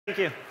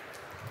Thank you.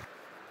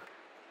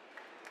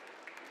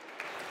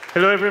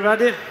 Hello,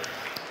 everybody.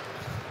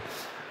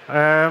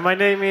 My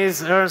name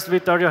is Ernst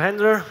Vittorio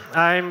Hendler.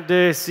 I'm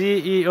the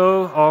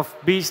CEO of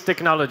Beast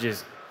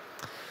Technologies.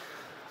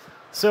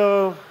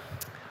 So,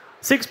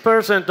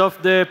 6%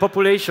 of the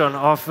population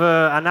of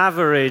an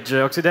average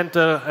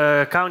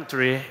Occidental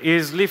country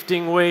is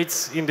lifting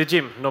weights in the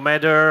gym, no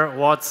matter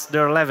what's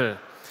their level.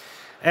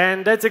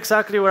 And that's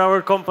exactly where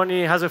our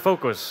company has a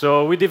focus.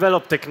 So we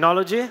develop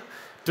technology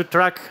to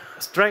track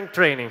strength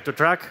training, to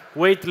track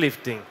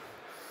weightlifting.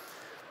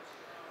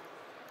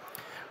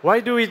 Why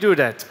do we do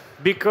that?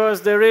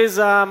 Because there is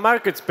a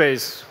market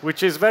space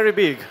which is very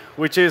big,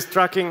 which is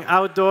tracking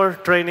outdoor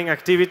training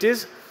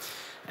activities.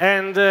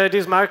 And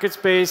this market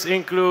space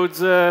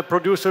includes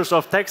producers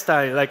of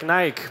textile like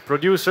Nike,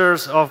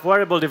 producers of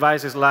wearable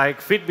devices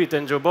like Fitbit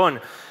and Jawbone,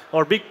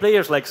 or big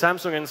players like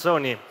Samsung and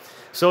Sony.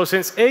 So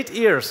since 8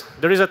 years,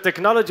 there is a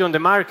technology on the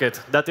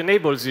market that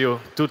enables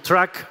you to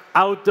track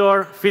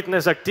outdoor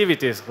fitness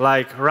activities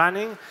like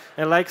running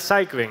and like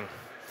cycling.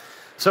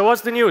 So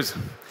what's the news?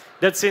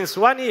 That since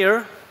 1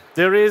 year,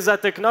 there is a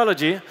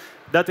technology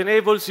that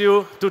enables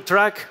you to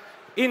track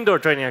indoor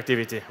training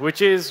activity,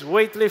 which is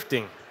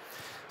weightlifting.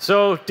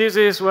 So this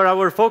is where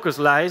our focus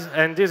lies,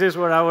 and this is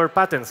where our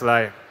patents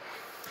lie.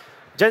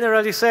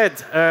 Generally said,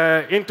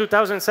 in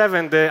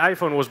 2007, the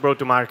iPhone was brought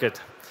to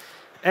market.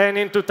 And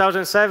in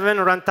 2007,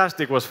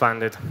 Runtastic was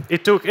founded.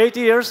 It took 8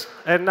 years,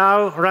 and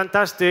now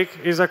Runtastic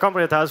is a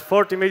company that has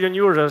 40 million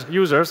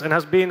users and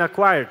has been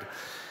acquired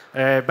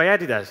by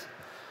Adidas.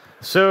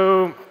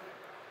 So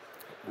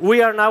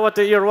we are now at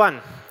the year 1,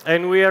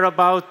 and we are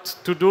about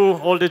to do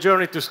all the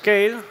journey to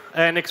scale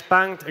and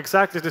expand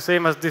exactly the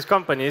same as these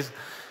companies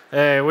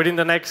within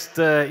the next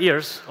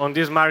years on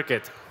this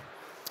market.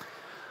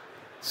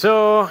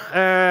 So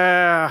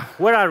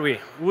where are we?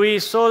 We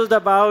sold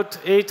about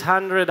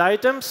 800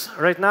 items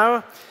right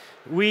now.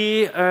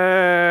 We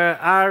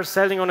are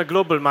selling on a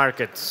global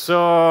market.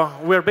 So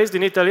we're based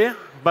in Italy,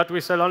 but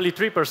we sell only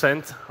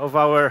 3% of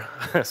our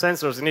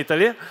sensors in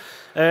Italy.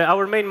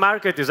 Our main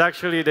market is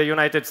actually the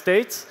United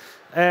States,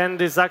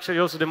 and it's actually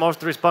also the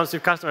most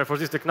responsive customer for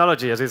this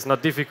technology, as it's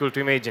not difficult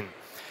to imagine.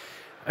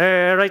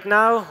 Right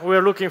now,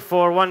 we're looking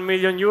for 1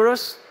 million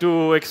euros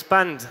to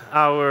expand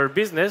our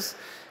business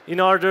in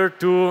order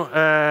to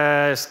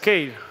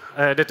scale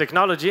the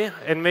technology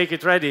and make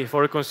it ready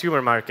for a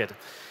consumer market.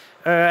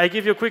 I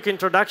give you a quick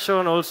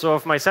introduction also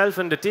of myself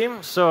and the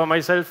team. So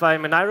myself,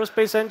 I'm an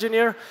aerospace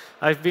engineer.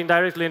 I've been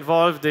directly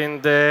involved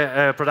in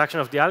the production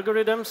of the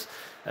algorithms.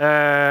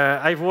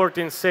 I've worked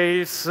in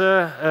sales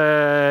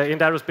in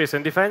aerospace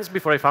and defense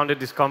before I founded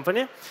this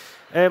company.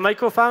 My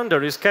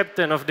co-founder is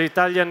captain of the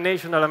Italian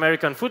national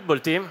American football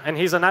team, and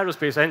he's an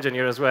aerospace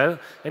engineer as well.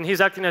 And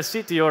he's acting as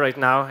CTO right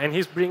now, and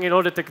he's bringing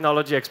all the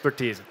technology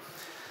expertise.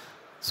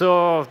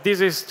 So this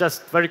is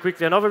just very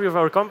quickly an overview of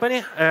our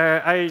company.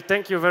 I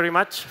thank you very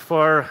much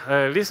for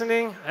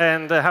listening,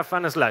 and have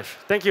fun at Slash.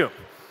 Thank you.